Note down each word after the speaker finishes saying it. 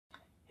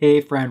Hey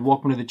friend,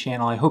 welcome to the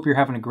channel. I hope you're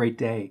having a great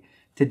day.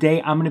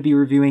 Today I'm going to be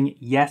reviewing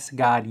Yes,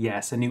 God,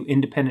 Yes, a new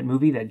independent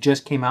movie that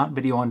just came out,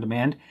 video on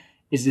demand.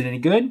 Is it any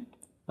good?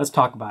 Let's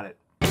talk about it.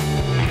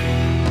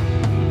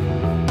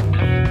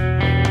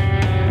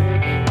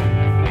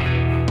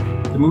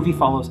 The movie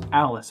follows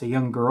Alice, a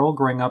young girl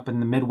growing up in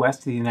the Midwest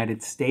of the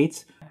United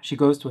States. She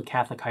goes to a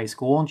Catholic high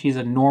school and she's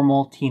a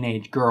normal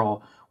teenage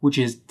girl, which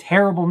is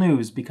terrible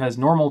news because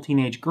normal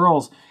teenage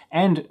girls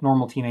and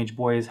normal teenage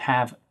boys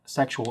have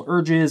sexual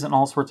urges and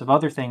all sorts of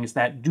other things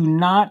that do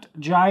not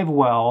jive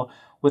well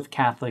with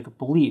Catholic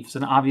beliefs.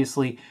 And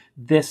obviously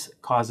this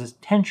causes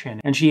tension.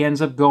 And she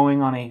ends up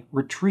going on a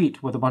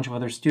retreat with a bunch of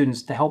other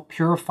students to help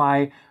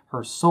purify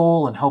her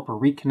soul and help her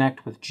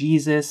reconnect with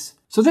Jesus.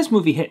 So this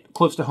movie hit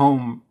close to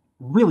home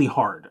really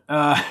hard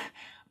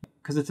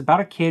because it's about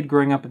a kid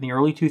growing up in the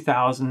early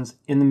 2000s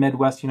in the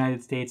Midwest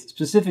United States,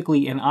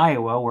 specifically in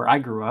Iowa, where I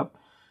grew up,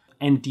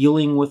 and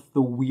dealing with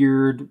the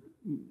weird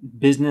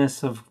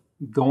business of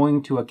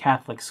going to a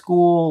Catholic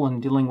school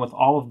and dealing with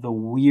all of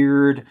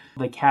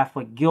the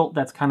Catholic guilt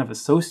that's kind of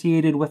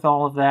associated with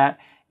all of that.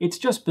 It's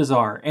just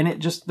bizarre.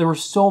 And there were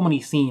so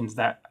many scenes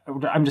that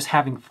I'm just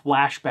having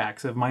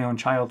flashbacks of my own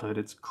childhood.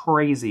 It's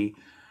crazy.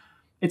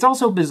 It's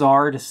also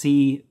bizarre to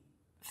see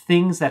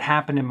things that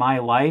happened in my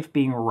life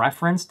being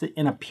referenced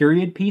in a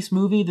period piece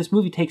movie. This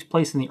movie takes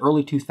place in the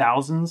early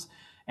 2000s.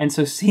 And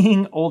so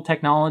seeing old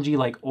technology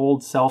like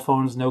old cell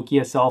phones,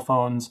 Nokia cell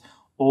phones,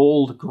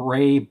 old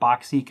gray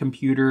boxy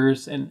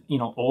computers, and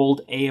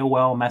old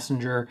AOL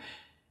Messenger,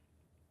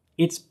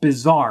 it's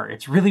bizarre.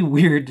 It's really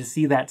weird to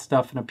see that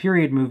stuff in a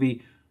period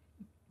movie,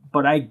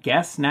 but I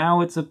guess now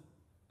it's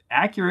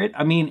accurate.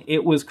 I mean,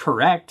 it was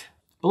correct.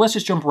 But let's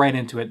just jump right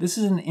into it. This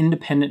is an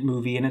independent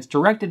movie and it's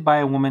directed by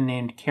a woman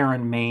named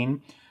Karen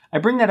Maine. I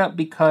bring that up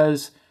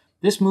because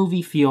this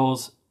movie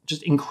feels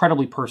just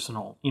incredibly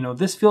personal.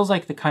 This feels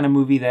like the kind of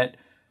movie that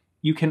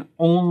you can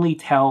only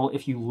tell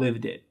if you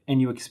lived it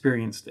and you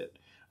experienced it.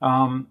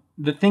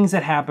 The things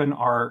that happen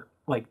are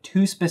like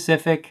too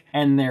specific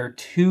and they're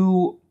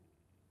too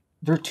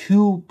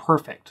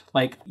perfect.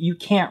 Like you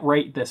can't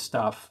write this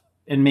stuff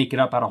and make it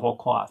up out of whole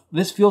cloth.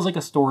 This feels like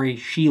a story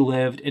she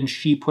lived and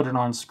she put it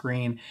on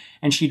screen,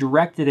 and she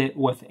directed it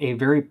with a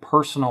very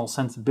personal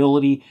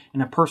sensibility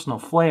and a personal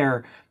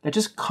flair that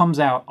just comes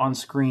out on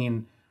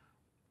screen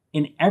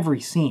in every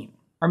scene.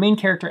 Our main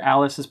character,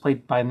 Alice, is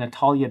played by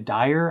Natalia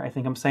Dyer. I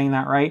think I'm saying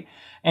that right.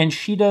 And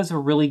she does a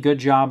really good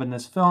job in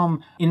this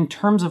film in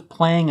terms of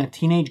playing a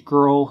teenage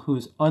girl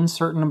who's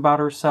uncertain about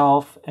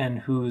herself and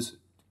who's,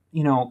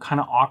 kind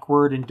of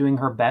awkward and doing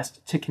her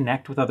best to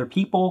connect with other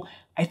people.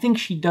 I think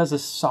she does a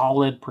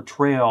solid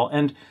portrayal,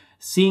 and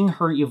seeing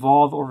her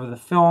evolve over the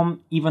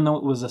film, even though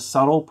it was a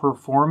subtle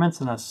performance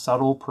and a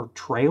subtle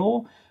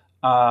portrayal,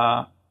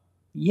 I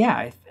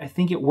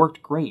think it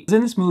worked great.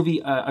 In this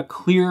movie, a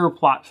clear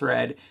plot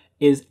thread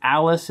is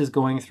Alice is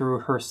going through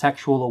her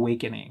sexual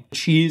awakening.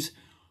 She's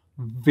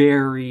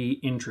very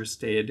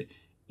interested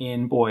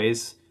in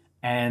boys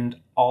and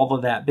all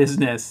of that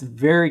business,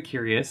 very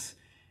curious.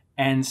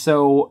 And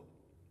so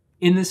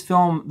in this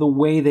film, the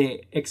way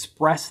they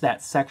express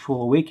that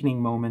sexual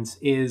awakening moments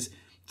is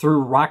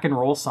through rock and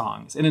roll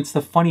songs. And it's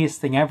the funniest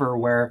thing ever,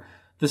 where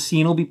the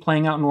scene will be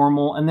playing out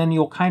normal and then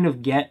you'll kind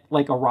of get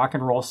like a rock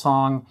and roll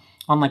song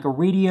on like a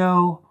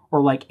radio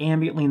or like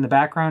ambiently in the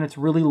background. It's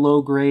really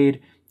low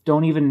grade.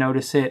 Don't even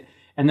notice it.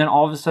 And then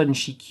all of a sudden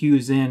she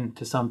cues in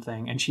to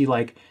something and she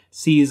like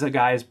sees a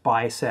guy's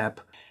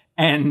bicep,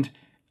 and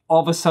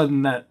all of a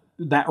sudden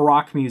that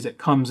rock music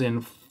comes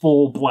in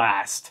full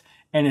blast.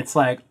 And it's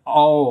like,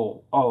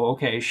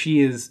 okay,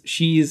 she's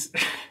she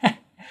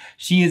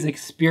is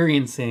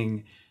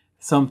experiencing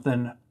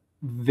something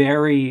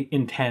very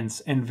intense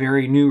and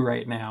very new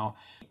right now.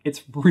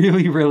 It's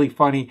really, really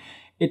funny.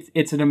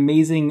 It's an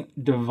amazing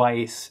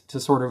device to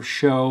sort of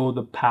show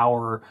the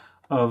power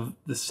of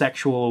the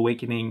sexual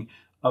awakening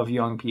of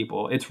young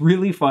people. It's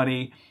really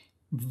funny,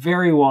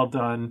 very well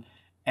done,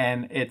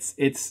 and it's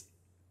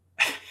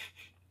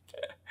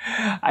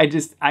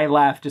I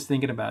laugh just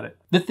thinking about it.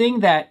 The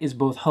thing that is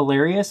both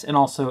hilarious and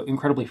also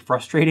incredibly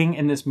frustrating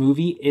in this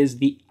movie is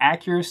the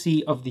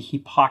accuracy of the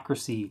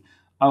hypocrisy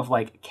of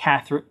like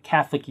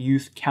Catholic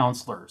youth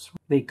counselors.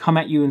 They come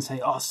at you and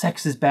say, oh,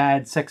 sex is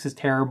bad, sex is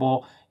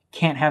terrible,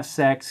 can't have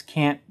sex,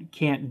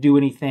 can't do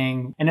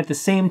anything. And at the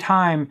same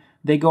time,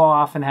 they go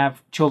off and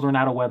have children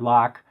out of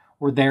wedlock,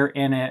 or they're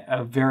in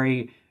a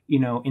very,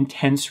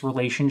 intense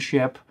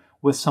relationship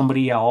with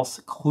somebody else,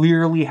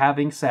 clearly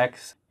having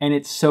sex. And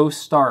it's so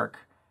stark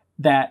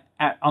that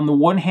on the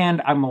one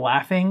hand, I'm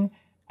laughing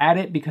at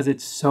it because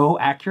it's so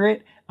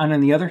accurate. And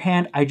on the other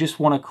hand, I just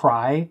want to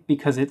cry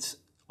because it's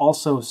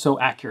also so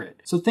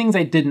accurate. So things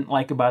I didn't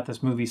like about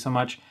this movie so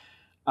much,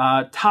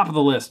 top of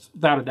the list,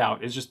 without a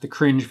doubt, is just the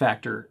cringe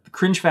factor. The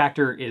cringe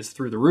factor is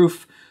through the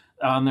roof.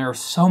 There are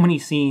so many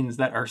scenes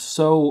that are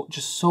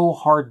just so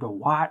hard to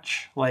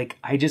watch. Like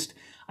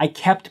I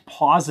kept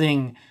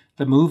pausing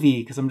the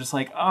movie because I'm just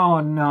like,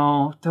 oh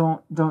no,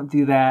 don't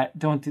do that.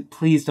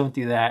 Please don't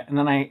do that. And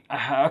then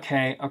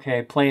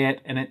okay, play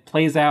it. And it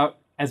plays out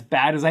as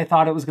bad as I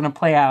thought it was going to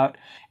play out.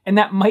 And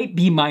that might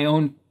be my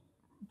own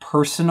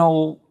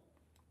personal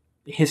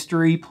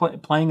history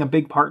playing a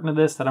big part into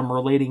this, that I'm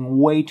relating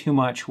way too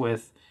much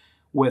with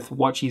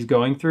what she's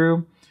going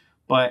through.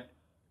 But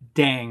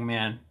dang,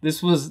 man,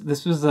 this was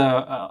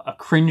a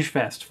cringe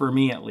fest for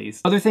me, at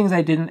least. Other things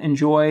I didn't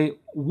enjoy,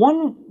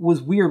 one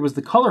was weird, was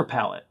the color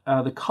palette.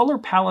 The color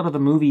palette of the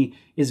movie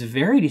is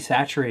very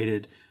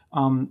desaturated.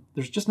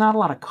 There's just not a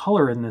lot of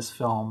color in this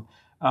film.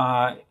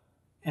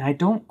 And I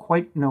don't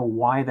quite know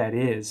why that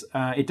is.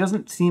 It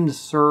doesn't seem to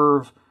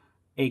serve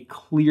a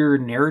clear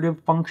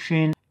narrative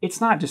function.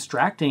 It's not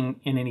distracting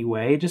in any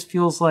way. It just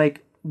feels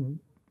like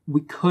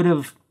we could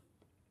have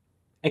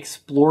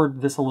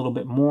explored this a little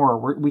bit more.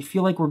 We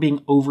feel like we're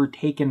being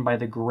overtaken by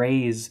the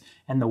grays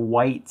and the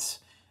whites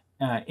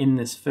in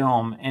this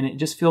film, and it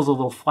just feels a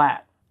little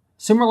flat.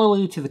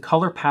 Similarly to the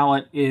color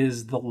palette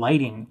is the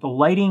lighting. The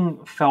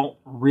lighting felt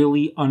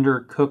really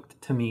undercooked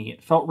to me.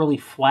 It felt really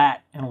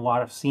flat in a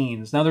lot of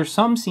scenes. Now there's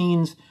some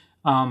scenes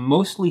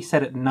mostly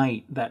set at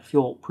night that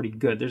feel pretty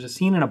good. There's a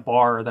scene in a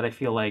bar that I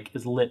feel like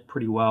is lit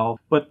pretty well,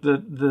 but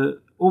the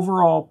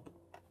overall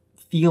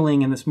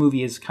feeling in this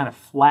movie is kind of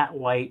flat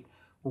light,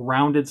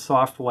 rounded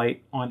soft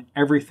light on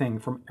everything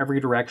from every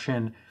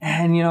direction.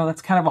 And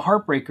that's kind of a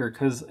heartbreaker,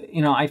 because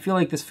I feel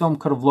like this film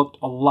could have looked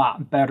a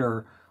lot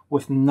better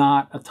with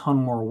not a ton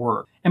more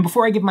work. And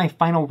before I give my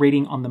final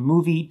rating on the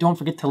movie, don't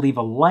forget to leave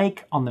a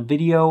like on the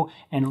video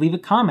and leave a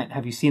comment.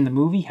 Have you seen the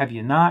movie? Have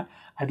you not?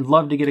 I'd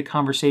love to get a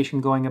conversation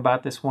going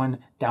about this one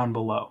down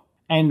below.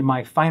 And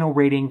my final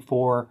rating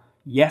for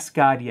Yes,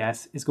 God,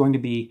 Yes is going to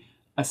be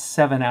a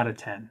 7 out of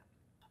 10.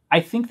 I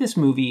think this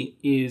movie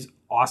is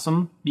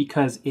awesome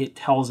because it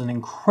tells an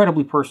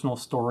incredibly personal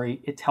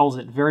story. It tells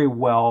it very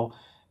well.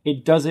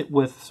 It does it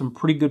with some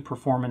pretty good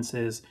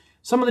performances.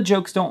 Some of the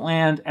jokes don't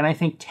land, and I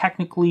think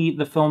technically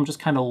the film just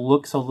kind of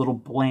looks a little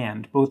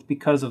bland, both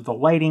because of the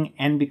lighting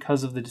and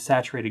because of the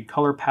desaturated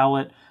color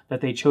palette that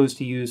they chose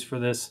to use for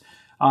this.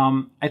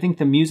 I think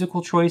the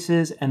musical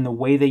choices and the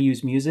way they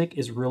use music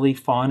is really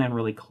fun and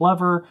really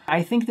clever.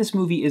 I think this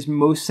movie is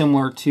most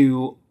similar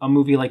to a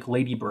movie like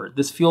Lady Bird.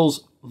 This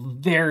feels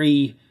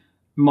very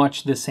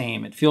much the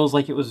same. It feels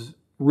like it was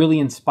really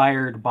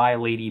inspired by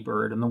Lady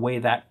Bird and the way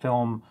that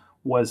film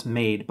was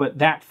made. But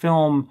that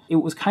film, it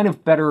was kind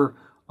of better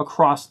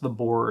across the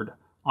board,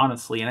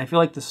 honestly. And I feel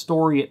like the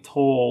story it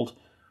told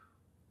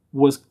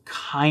was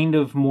kind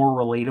of more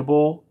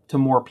relatable to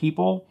more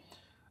people.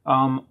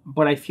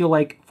 But I feel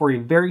like for a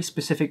very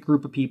specific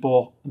group of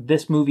people,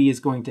 this movie is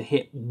going to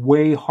hit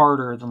way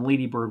harder than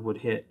Lady Bird would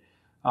hit.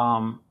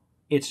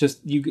 It's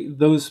just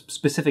those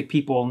specific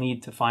people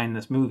need to find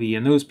this movie,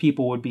 and those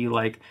people would be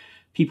like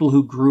people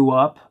who grew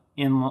up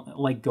in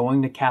like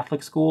going to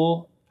Catholic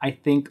school. I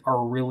think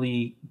are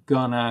really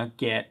gonna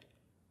get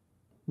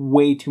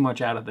way too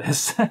much out of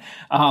this,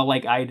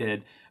 like I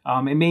did.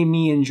 It made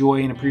me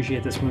enjoy and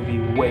appreciate this movie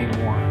way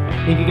more.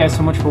 Thank you guys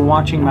so much for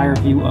watching my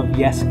review of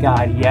Yes,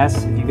 God,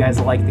 Yes. If you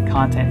guys like the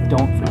content,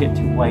 don't forget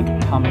to like,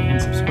 comment,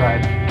 and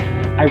subscribe.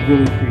 I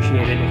really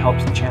appreciate it. It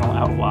helps the channel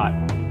out a lot.